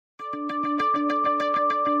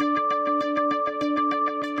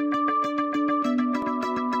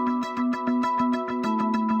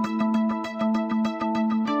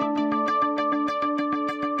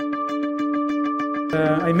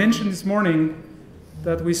I mentioned this morning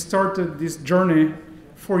that we started this journey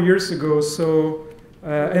 4 years ago,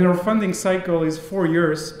 and our funding cycle is 4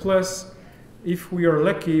 years, plus, if we are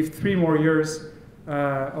lucky, 3 more years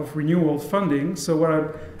of renewal funding. So what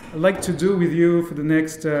I'd like to do with you for the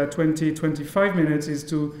next 20-25 minutes is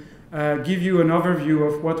to give you an overview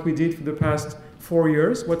of what we did for the past 4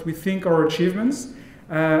 years, what we think are achievements,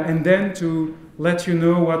 and then to let you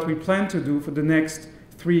know what we plan to do for the next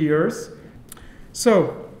 3 years.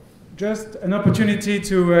 So, just an opportunity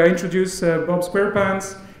to introduce Bob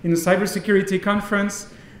Squarepants in the Cybersecurity Conference.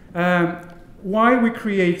 Why we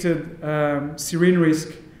created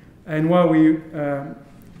SERENE-RISC and why we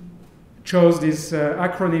chose this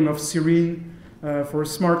acronym of SERENE for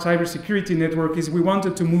Smart Cybersecurity Network is we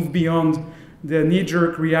wanted to move beyond the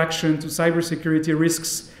knee-jerk reaction to cybersecurity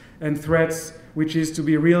risks and threats, which is to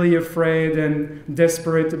be really afraid and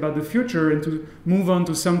desperate about the future, and to move on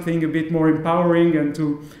to something a bit more empowering and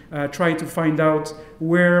to try to find out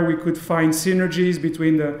where we could find synergies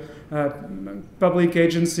between the public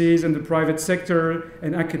agencies and the private sector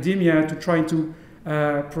and academia to try to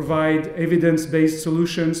provide evidence-based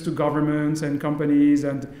solutions to governments and companies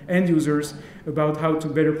and end users about how to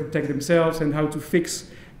better protect themselves and how to fix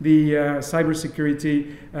the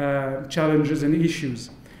cybersecurity challenges and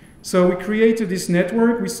issues. So we created this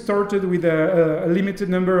network. We started with a limited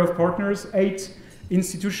number of partners, 8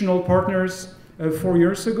 institutional partners 4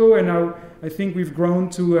 years ago, and now I think we've grown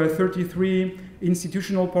to 33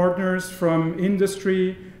 institutional partners from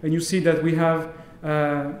industry, and you see that we have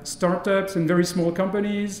startups and very small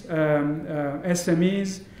companies,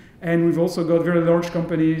 SMEs, and we've also got very large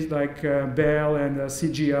companies like Bell and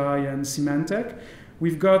CGI and Symantec.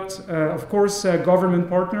 We've got, of course,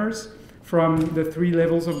 government partners from the 3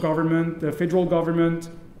 levels of government, the federal government,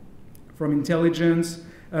 from intelligence,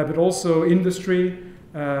 but also industry.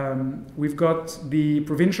 We've got the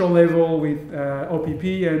provincial level with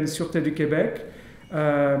OPP and Sûreté du Québec.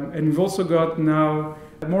 And we've also got now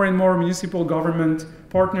more and more municipal government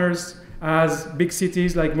partners as big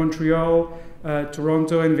cities like Montreal,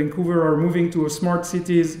 Toronto, and Vancouver are moving to a smart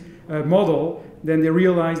cities model. Then they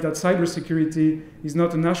realize that cybersecurity is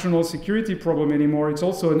not a national security problem anymore, it's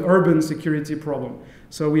also an urban security problem.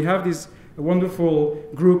 So we have this wonderful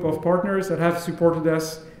group of partners that have supported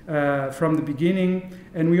us from the beginning.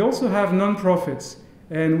 And we also have non-profits.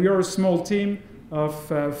 And we are a small team of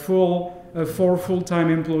 4 full-time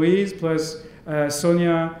employees, plus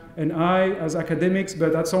Sonia and I as academics,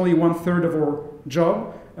 but that's only 1/3 of our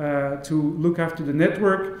job. To look after the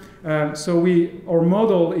network. So our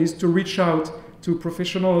model is to reach out to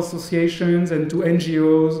professional associations and to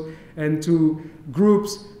NGOs and to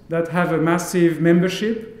groups that have a massive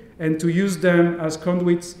membership and to use them as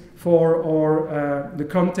conduits for the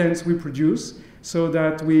contents we produce, so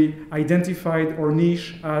that we identified our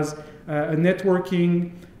niche as a networking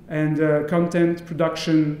and content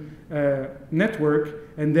production network,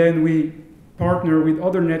 and then we partner with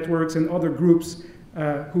other networks and other groups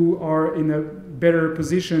who are in a better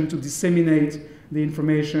position to disseminate the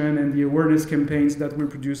information and the awareness campaigns that we're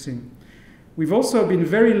producing. We've also been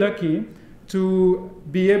very lucky to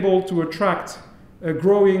be able to attract a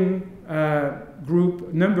growing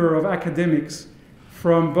number of academics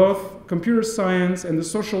from both computer science and the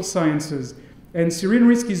social sciences. And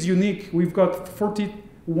SERENE-RISC is unique. We've got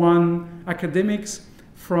 41 academics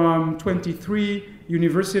from 23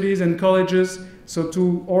 universities and colleges. So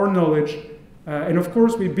to our knowledge, and of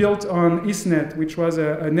course, we built on ISNET, which was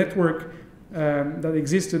a network that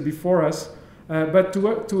existed before us. But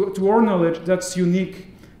to our knowledge, that's unique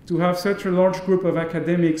to have such a large group of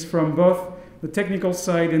academics from both the technical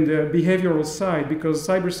side and the behavioral side, because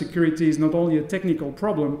cybersecurity is not only a technical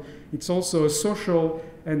problem, it's also a social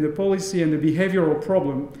and the policy and the behavioral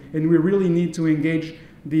problem. And we really need to engage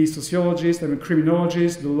the sociologists and the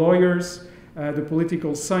criminologists, the lawyers, the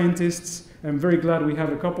political scientists. I'm very glad we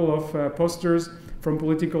have a couple of posters from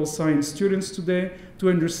political science students today to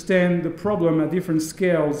understand the problem at different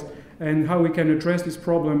scales and how we can address this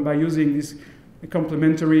problem by using these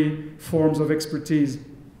complementary forms of expertise.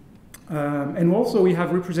 And also we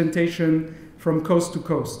have representation from coast to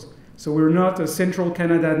coast. So we're not a central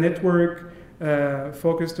Canada network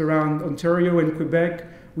focused around Ontario and Quebec.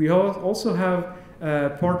 We also have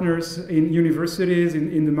partners in universities,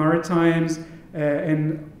 in the Maritimes,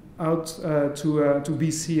 and out to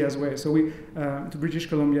BC as well, so to British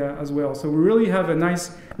Columbia as well. So we really have a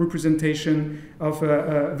nice representation of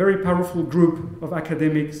a very powerful group of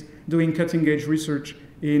academics doing cutting-edge research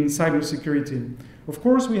in cybersecurity. Of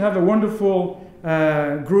course, we have a wonderful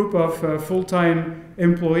group of full-time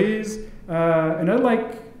employees, and I'd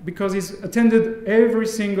like because he's attended every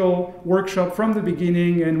single workshop from the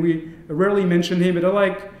beginning, and we rarely mention him, but I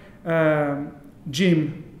like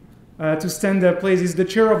Jim to stand up, please. He's the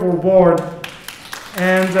chair of our board.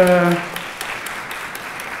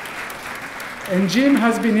 And Jim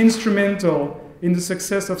has been instrumental in the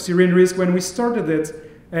success of SERENE-RISC. When we started it,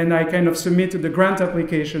 and I kind of submitted the grant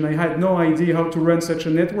application, I had no idea how to run such a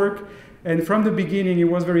network. And from the beginning, he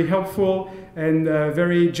was very helpful and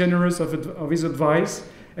very generous of his advice.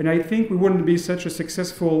 And I think we wouldn't be such a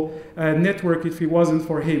successful network if it wasn't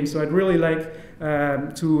for him. So I'd really like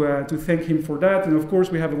to thank him for that. And of course,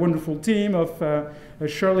 we have a wonderful team of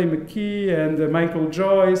Shirley McKee and Michael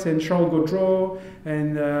Joyce and Charles Gaudreau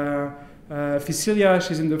and Cecilia,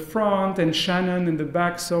 she's in the front, and Shannon in the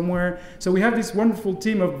back somewhere. So we have this wonderful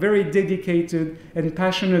team of very dedicated and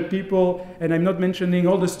passionate people, and I'm not mentioning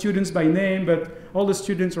all the students by name, but all the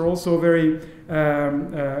students are also very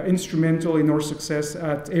instrumental in our success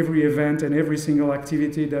at every event and every single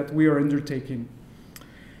activity that we are undertaking.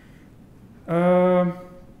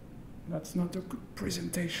 That's not a good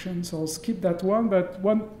presentation, so I'll skip that one, but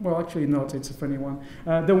well, actually not, it's a funny one.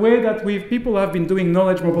 The way that people have been doing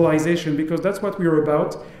knowledge mobilization, because that's what we're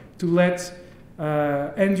about, to let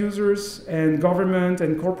end users and government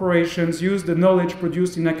and corporations use the knowledge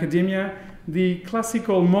produced in academia. The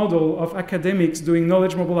classical model of academics doing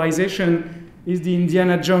knowledge mobilization is the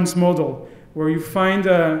Indiana Jones model, where you find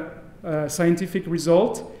a scientific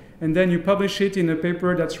result, and then you publish it in a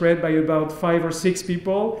paper that's read by about 5 or 6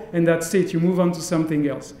 people, and that's it. You move on to something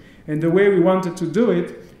else. And the way we wanted to do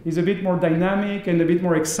it is a bit more dynamic and a bit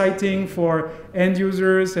more exciting for end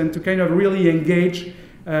users, and to kind of really engage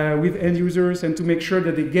with end users and to make sure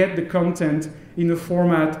that they get the content in a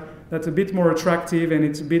format that's a bit more attractive and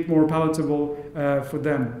it's a bit more palatable for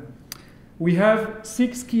them. We have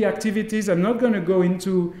 6 key activities. I'm not going to go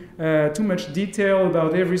into too much detail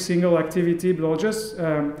about every single activity, but I'll just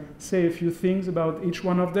say a few things about each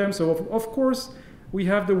one of them. So, of course, we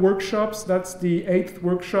have the workshops. That's the 8th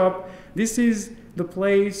workshop. This is the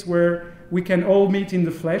place where we can all meet in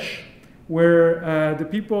the flesh, where the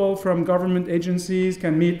people from government agencies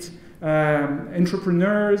can meet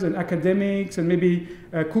entrepreneurs and academics and maybe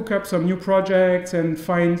cook up some new projects and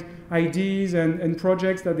find ideas and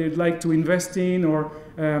projects that they'd like to invest in, or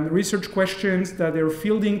research questions that they're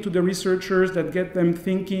fielding to the researchers that get them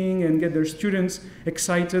thinking and get their students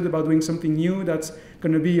excited about doing something new that's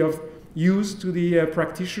going to be of use to the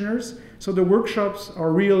practitioners. So the workshops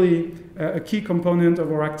are really a key component of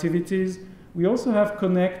our activities. We also have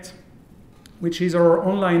Connect, which is our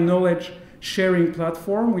online knowledge sharing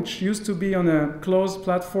platform, which used to be on a closed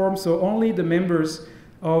platform, so only the members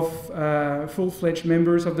of full-fledged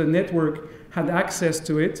members of the network had access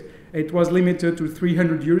to it. It was limited to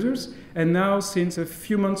 300 users, and now since a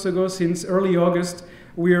few months ago, since early August,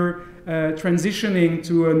 we're transitioning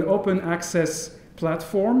to an open access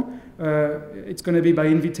platform. It's going to be by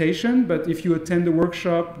invitation, but if you attend the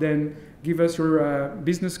workshop, then give us your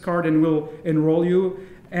business card and we'll enroll you.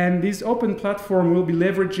 And this open platform will be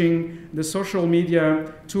leveraging the social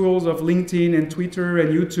media tools of LinkedIn and Twitter and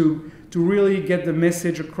YouTube to really get the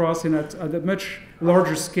message across at a much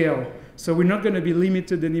larger scale. So we're not going to be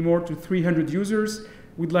limited anymore to 300 users.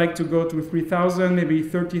 We'd like to go to 3,000, maybe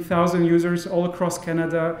 30,000 users all across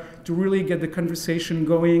Canada to really get the conversation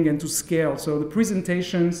going and to scale. So the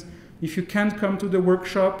presentations, if you can't come to the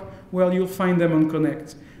workshop, well, you'll find them on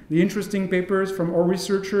Connect. The interesting papers from our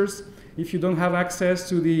researchers, if you don't have access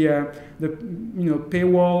to the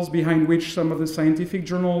paywalls behind which some of the scientific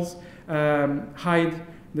journals hide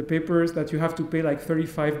the papers that you have to pay like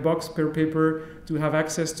 $35 per paper to have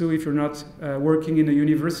access to if you're not working in a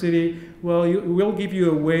university, well, we'll give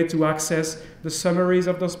you a way to access the summaries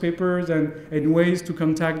of those papers and ways to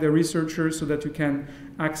contact the researchers so that you can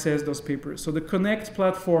access those papers. So the Connect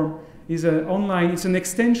platform is it's an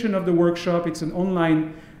extension of the workshop. It's an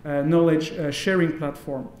online knowledge sharing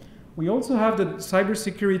platform. We also have the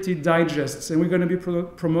cybersecurity digests, and we're going to be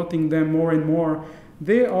promoting them more and more.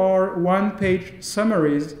 They are one-page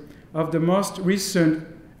summaries of the most recent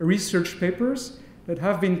research papers that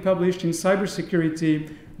have been published in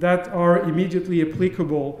cybersecurity that are immediately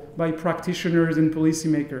applicable by practitioners and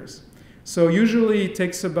policymakers. So usually it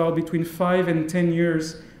takes about between 5 and 10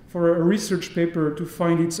 years for a research paper to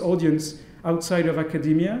find its audience outside of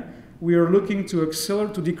academia. We are looking to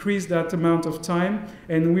decrease that amount of time,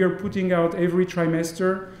 and we are putting out every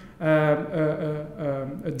trimester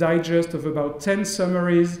a digest of about 10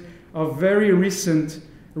 summaries of very recent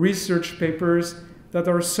research papers that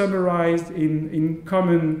are summarized in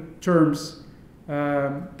common terms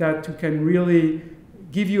that can really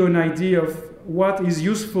give you an idea what is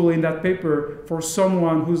useful in that paper for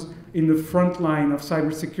someone who's in the front line of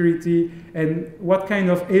cybersecurity, and what kind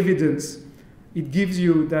of evidence it gives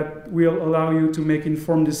you that will allow you to make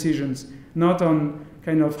informed decisions, not on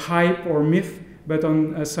kind of hype or myth, but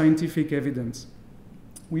on scientific evidence.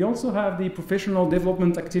 We also have the professional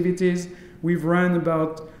development activities. We've run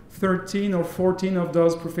about 13 or 14 of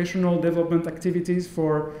those professional development activities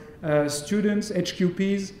for students,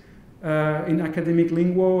 HQPs, in academic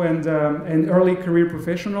lingo, and early career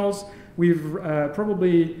professionals. We've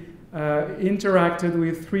probably interacted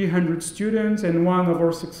with 300 students, and one of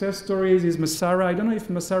our success stories is Masara. I don't know if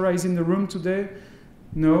Masara is in the room today.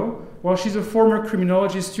 No? Well, she's a former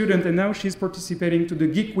criminology student, and now she's participating to the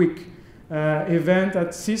Geek Week event at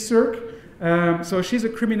CSIRC. So she's a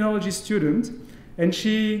criminology student, and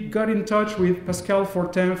she got in touch with Pascal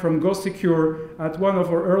Fortin from GoSecure at one of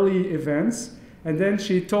our early events, and then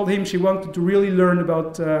she told him she wanted to really learn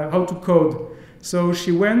about how to code. So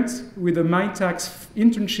she went with a MyTax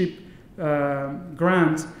internship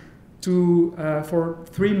grant for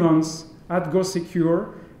 3 months at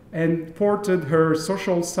GoSecure, and ported her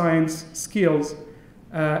social science skills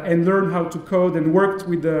and learned how to code, and worked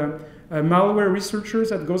with the malware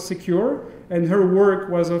researchers at GoSecure. And her work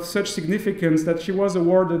was of such significance that she was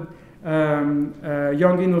awarded a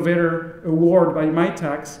Young Innovator Award by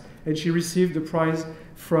MyTax, and she received the prize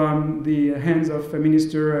from the hands of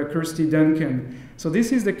Minister Kirsty Duncan. So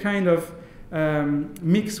this is the kind of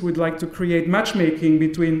mix we'd like to create, matchmaking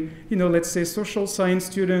between, let's say social science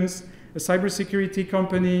students, a cybersecurity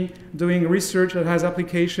company doing research that has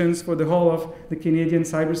applications for the whole of the Canadian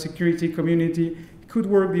cybersecurity community. It could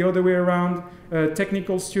work the other way around. A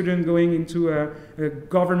technical student going into a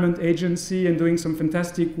government agency and doing some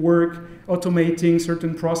fantastic work, automating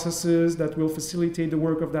certain processes that will facilitate the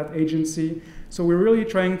work of that agency. So we're really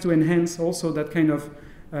trying to enhance also that kind of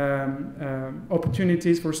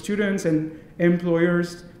opportunities for students and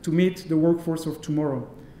employers to meet the workforce of tomorrow.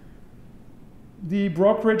 The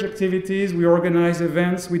brokerage activities, we organize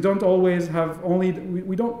events. We don't always have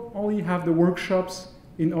we don't only have the workshops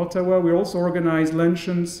in Ottawa. We also organize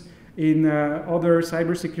luncheons in other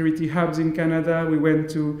cybersecurity hubs in Canada. We went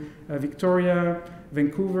to Victoria,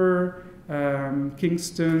 Vancouver,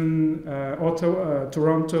 Kingston, Ottawa,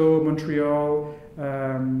 Toronto, Montreal,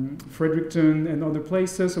 Fredericton, and other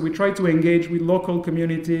places. So we try to engage with local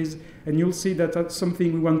communities, and you'll see that that's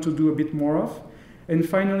something we want to do a bit more of. And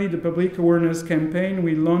finally, the public awareness campaign.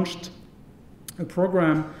 We launched a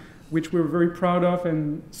program which we're very proud of,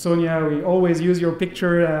 and Sonia, we always use your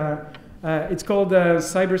picture. It's called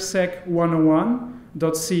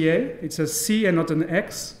cybersec101.ca. It's a C and not an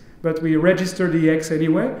X, but we register the X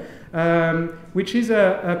anyway, which is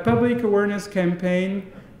a public awareness campaign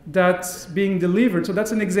that's being delivered. So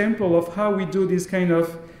that's an example of how we do this kind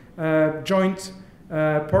of joint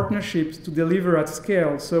partnerships to deliver at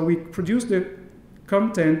scale. So we produce the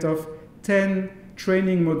content of 10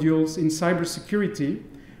 training modules in cybersecurity,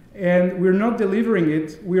 and we're not delivering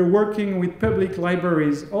it. We're working with public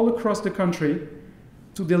libraries all across the country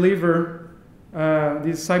to deliver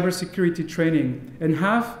this cybersecurity training. And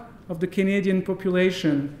half of the Canadian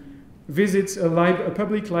population visits a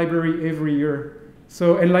public library every year.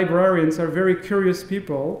 So, and librarians are very curious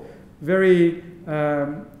people, very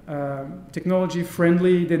technology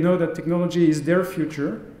friendly. They know that technology is their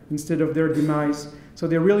future instead of their demise. So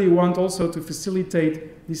they really want also to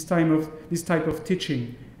facilitate this type of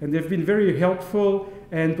teaching. And they've been very helpful,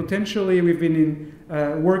 and potentially we've been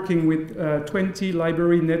working with 20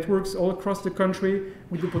 library networks all across the country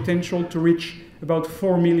with the potential to reach about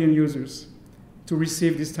 4 million users to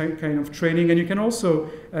receive this kind of training. And you can also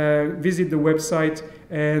visit the website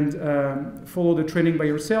and follow the training by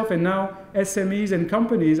yourself. And now SMEs and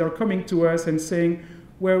companies are coming to us and saying,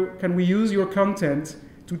 well, can we use your content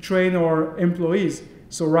to train our employees?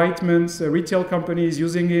 So Reitman's, a retail company, is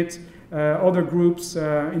using it. Other groups,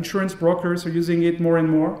 insurance brokers are using it more and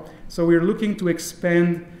more. So we're looking to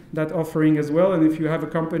expand that offering as well. And if you have a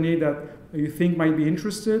company that you think might be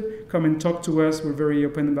interested, come and talk to us. We're very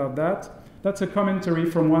open about that. That's a commentary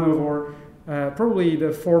from one of our, probably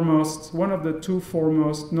one of the two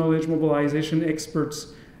foremost knowledge mobilization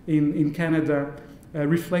experts in Canada,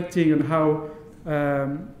 reflecting on how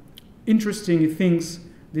interesting he thinks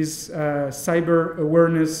this cyber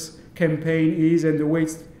awareness campaign is, and the way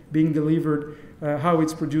it's being delivered, how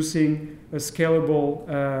it's producing scalable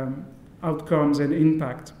outcomes and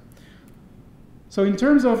impact. So in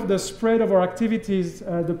terms of the spread of our activities,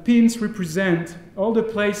 the pins represent all the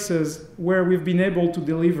places where we've been able to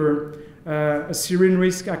deliver a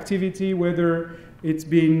SERENE-RISC activity, whether it's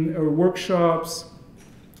been workshops,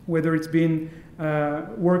 whether it's been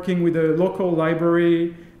working with a local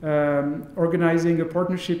library, organizing a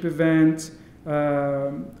partnership event,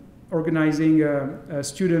 organizing a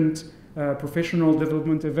student professional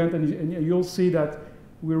development event, and you'll see that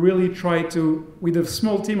we really try to, with a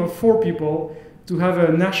small team of 4 people, to have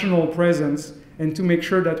a national presence and to make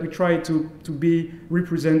sure that we try to be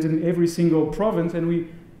represented in every single province. And we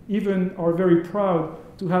even are very proud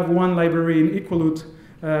to have one library in Iqaluit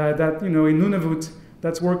that, in Nunavut,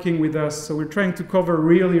 that's working with us. So we're trying to cover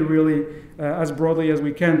really, as broadly as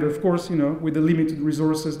we can, but of course, with the limited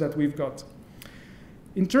resources that we've got.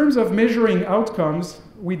 In terms of measuring outcomes,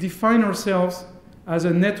 we define ourselves as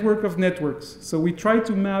a network of networks. So we try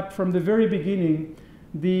to map from the very beginning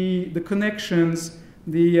the connections,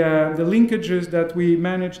 the linkages that we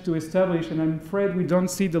managed to establish, and I'm afraid we don't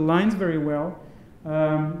see the lines very well,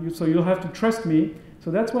 so you'll have to trust me.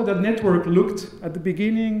 So that's what the network looked at the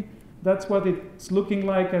beginning. That's what it's looking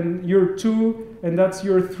like in year 2, and that's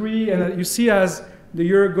year 3. And you see as the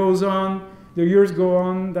years go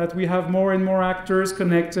on, that we have more and more actors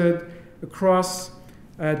connected across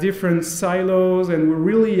different silos, and we're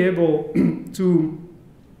really able to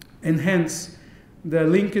enhance the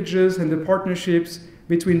linkages and the partnerships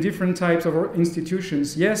between different types of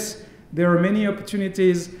institutions. Yes, there are many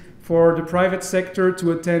opportunities for the private sector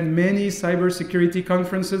to attend many cybersecurity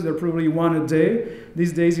conferences. There are probably one a day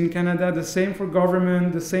these days in Canada, the same for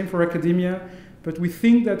government, the same for academia. But we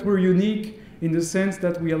think that we're unique in the sense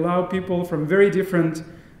that we allow people from very different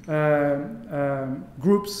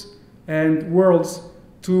groups and worlds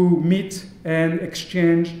to meet and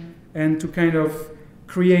exchange and to kind of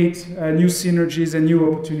create new synergies and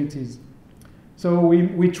new opportunities. So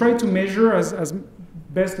we try to measure as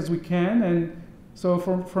best as we can, and so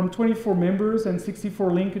from 24 members and 64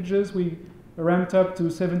 linkages, we ramped up to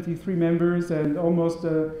 73 members and almost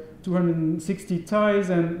 260 ties,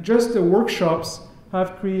 and just the workshops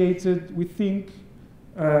have created, we think,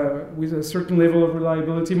 with a certain level of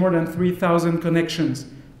reliability, more than 3,000 connections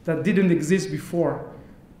that didn't exist before.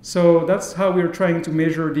 So that's how we're trying to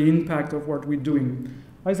measure the impact of what we're doing.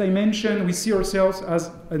 As I mentioned, we see ourselves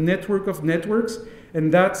as a network of networks,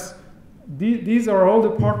 and these are all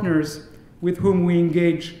the partners with whom we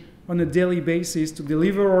engage on a daily basis to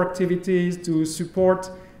deliver our activities, to support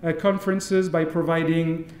conferences by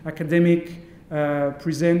providing academic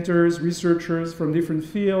presenters, researchers from different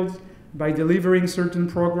fields, by delivering certain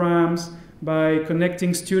programs, by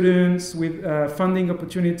connecting students with funding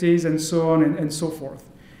opportunities, and so on and so forth.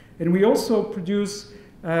 And we also produce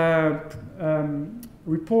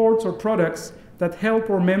reports or products that help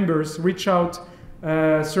our members reach out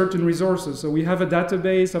certain resources. So we have a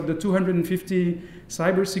database of the 250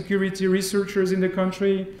 cybersecurity researchers in the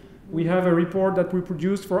country. We have a report that we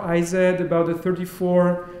produced for IZ about the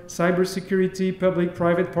 34 cybersecurity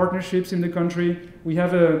public-private partnerships in the country. We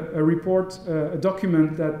have a report, a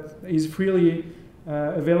document that is freely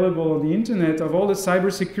available on the internet of all the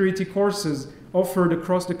cybersecurity courses offered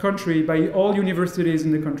across the country by all universities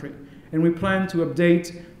in the country. And we plan to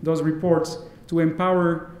update those reports to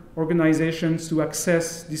empower organizations to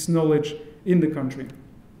access this knowledge in the country.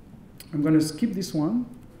 I'm going to skip this one.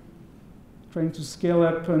 Trying to scale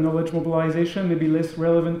up knowledge mobilization, maybe less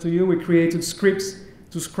relevant to you. We created scripts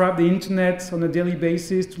to scrap the internet on a daily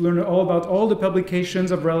basis to learn all about all the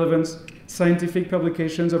publications of relevance, scientific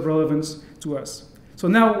publications of relevance to us. So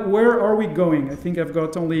now, where are we going? I think I've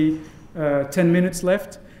got only 10 minutes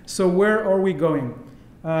left. So where are we going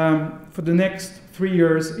for the next 3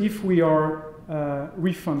 years if we are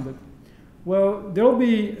refunded? Well, there'll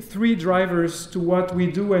be 3 drivers to what we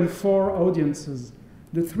do and 4 audiences.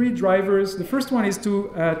 The 3 drivers, the first one is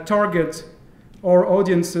to target our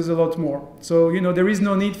audiences a lot more. So, there is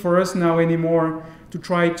no need for us now anymore to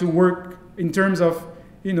try to work in terms of,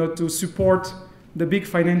 to support the big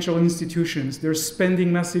financial institutions. They're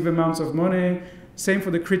spending massive amounts of money. Same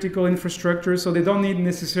for the critical infrastructure, so they don't need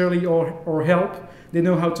necessarily our help. They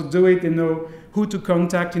know how to do it. They know who to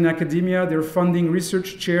contact in academia. They're funding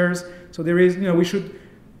research chairs. So there is, we should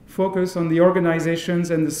focus on the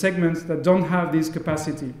organizations and the segments that don't have this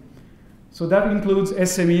capacity. So that includes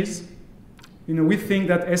SMEs. We think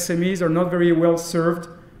that SMEs are not very well served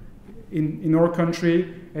in our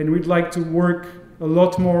country, and we'd like to work a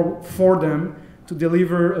lot more for them to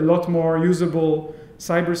deliver a lot more usable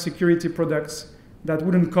cybersecurity products that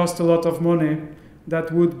wouldn't cost a lot of money,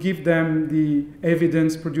 that would give them the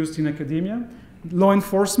evidence produced in academia. Law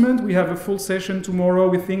enforcement, we have a full session tomorrow.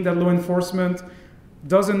 We think that law enforcement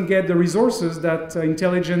doesn't get the resources that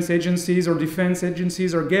intelligence agencies or defense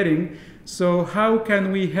agencies are getting. So how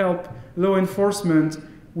can we help law enforcement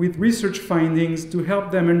with research findings to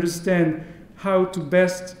help them understand how to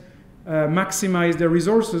best maximize their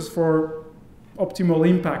resources for optimal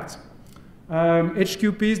impact.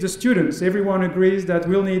 HQPs, the students. Everyone agrees that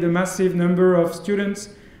we'll need a massive number of students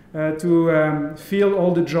to fill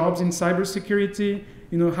all the jobs in cybersecurity.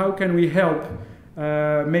 You know, how can we help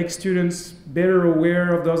make students better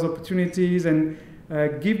aware of those opportunities and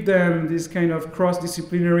give them this kind of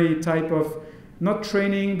cross-disciplinary type of, not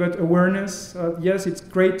training, but awareness. Yes, it's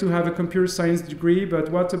great to have a computer science degree, but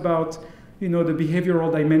what about, you know, the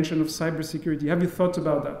behavioral dimension of cybersecurity? Have you thought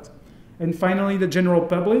about that? And finally, the general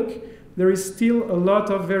public. There is still a lot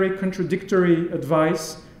of very contradictory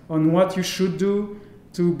advice on what you should do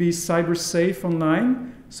to be cyber safe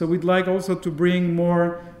online. So we'd like also to bring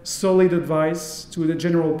more solid advice to the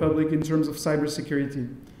general public in terms of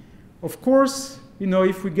cybersecurity. Of course, you know,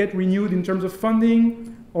 if we get renewed in terms of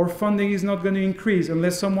funding, our funding is not going to increase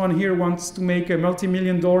unless someone here wants to make a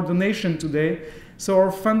multi-million-dollar donation today. So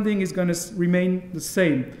our funding is going to remain the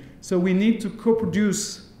same. So we need to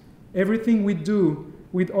co-produce everything we do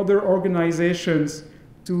with other organizations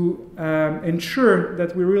to ensure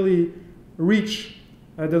that we really reach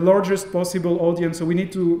the largest possible audience. So we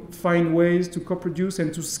need to find ways to co-produce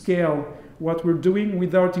and to scale what we're doing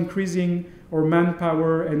without increasing our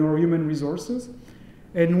manpower and our human resources.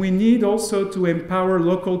 And we need also to empower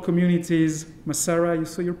local communities. Masara, you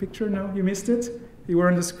saw your picture? No, you missed it? You were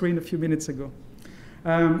on the screen a few minutes ago.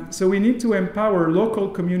 So we need to empower local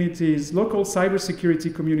communities, local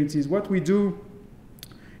cybersecurity communities. What we do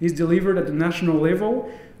is delivered at the national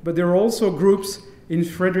level, but there are also groups in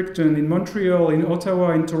Fredericton, in Montreal, in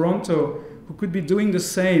Ottawa, in Toronto, who could be doing the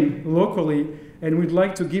same locally, and we'd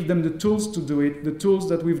like to give them the tools to do it, the tools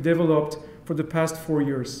that we've developed for the past 4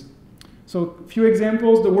 years. So a few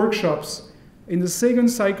examples, the workshops. In the second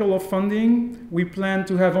cycle of funding, we plan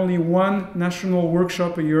to have only one national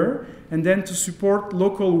workshop a year, and then to support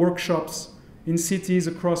local workshops in cities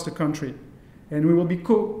across the country. And we will be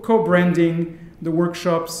co-branding the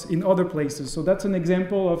workshops in other places. So that's an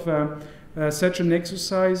example of such an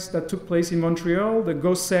exercise that took place in Montreal, the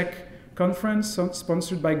GoSec conference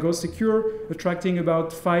sponsored by GoSecure, attracting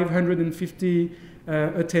about 550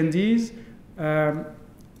 attendees.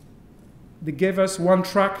 They gave us one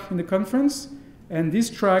track in the conference, and this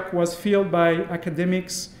track was filled by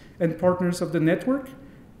academics and partners of the network,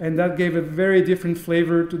 and that gave a very different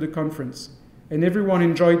flavor to the conference. And everyone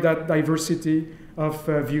enjoyed that diversity of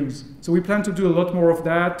views. So we plan to do a lot more of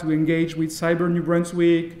that, to engage with Cyber New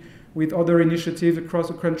Brunswick, with other initiatives across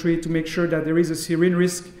the country to make sure that there is a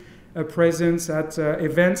SERENE-RISC presence at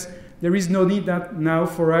events. There is no need now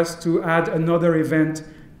for us to add another event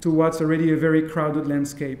to what's already a very crowded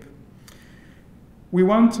landscape. We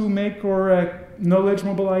want to make our knowledge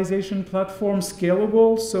mobilization platform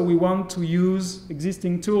scalable, so we want to use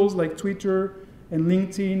existing tools like Twitter and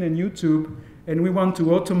LinkedIn and YouTube, and we want to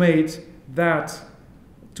automate that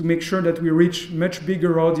to make sure that we reach much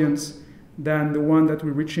bigger audience than the one that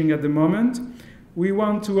we're reaching at the moment. We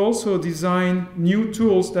want to also design new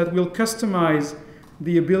tools that will customize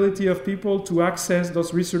the ability of people to access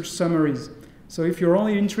those research summaries. So if you're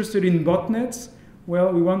only interested in botnets,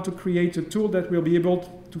 well, we want to create a tool that will be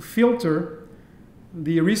able to filter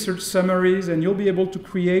the research summaries, and you'll be able to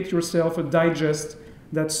create yourself a digest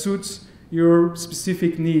that suits your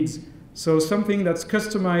specific needs. So something that's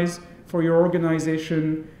customized for your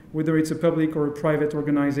organization, whether it's a public or a private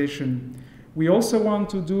organization. We also want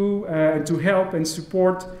to do to help and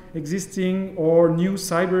support existing or new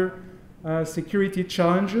cyber security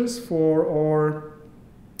challenges for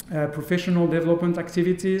our professional development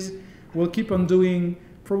activities. We'll keep on doing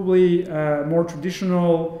probably more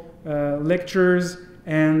traditional lectures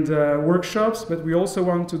and workshops, but we also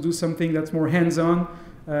want to do something that's more hands-on.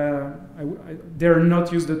 I dare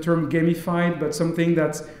not use the term gamified, but something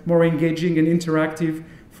that's more engaging and interactive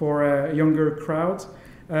for a younger crowd.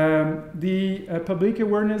 The public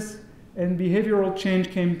awareness and behavioral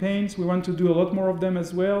change campaigns, we want to do a lot more of them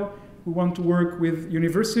as well. We want to work with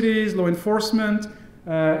universities, law enforcement,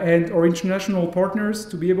 and our international partners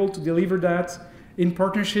to be able to deliver that in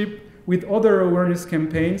partnership with other awareness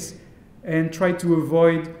campaigns and try to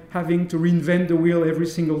avoid having to reinvent the wheel every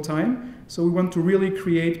single time. So we want to really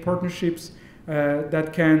create partnerships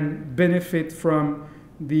that can benefit from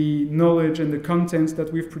the knowledge and the contents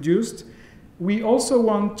that we've produced. We also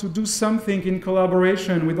want to do something in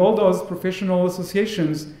collaboration with all those professional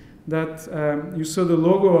associations that you saw the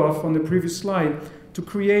logo of on the previous slide, to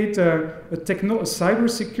create a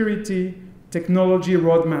cybersecurity technology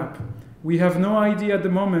roadmap. We have no idea at the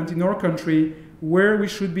moment in our country where we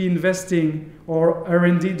should be investing our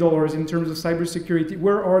R&D dollars in terms of cybersecurity.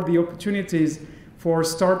 Where are the opportunities for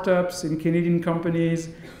startups and Canadian companies?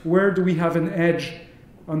 Where do we have an edge?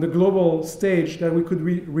 on the global stage that we could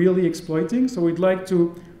be really exploiting. So we'd like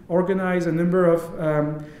to organize a number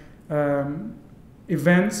of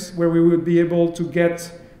events where we would be able to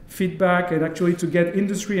get feedback and actually to get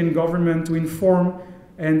industry and government to inform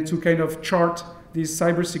and to kind of chart this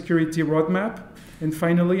cybersecurity roadmap. And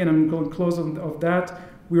finally, and I'm going to close on that,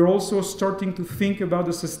 we're also starting to think about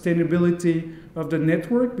the sustainability of the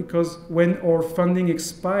network, because when our funding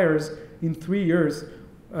expires in 3 years,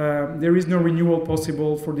 there is no renewal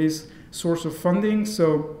possible for this source of funding.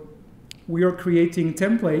 So we are creating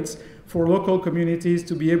templates for local communities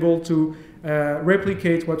to be able to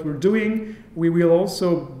replicate what we're doing. We will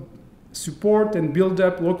also support and build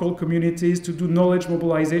up local communities to do knowledge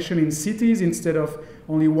mobilization in cities instead of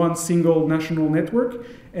only one single national network.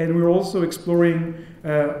 And we're also exploring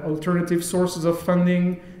alternative sources of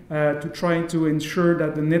funding to try to ensure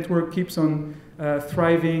that the network keeps on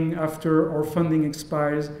thriving after our funding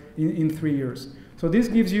expires in 3 years. So this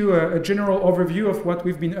gives you a general overview of what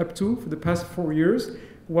we've been up to for the past 4 years,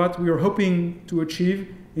 what we are hoping to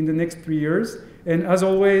achieve in the next 3 years. And as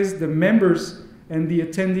always, the members and the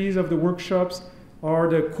attendees of the workshops are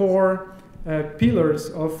the core pillars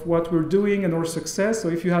of what we're doing and our success. So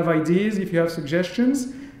if you have ideas, if you have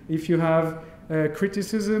suggestions, if you have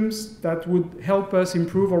criticisms that would help us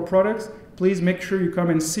improve our products, please make sure you come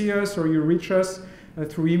and see us or you reach us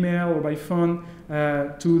through email or by phone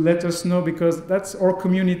to let us know, because that's our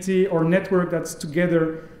community, our network that's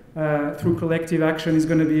together through collective action is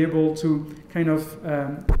going to be able to kind of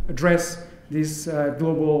address this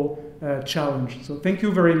global challenge. So thank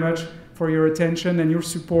you very much for your attention and your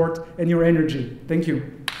support and your energy. Thank you.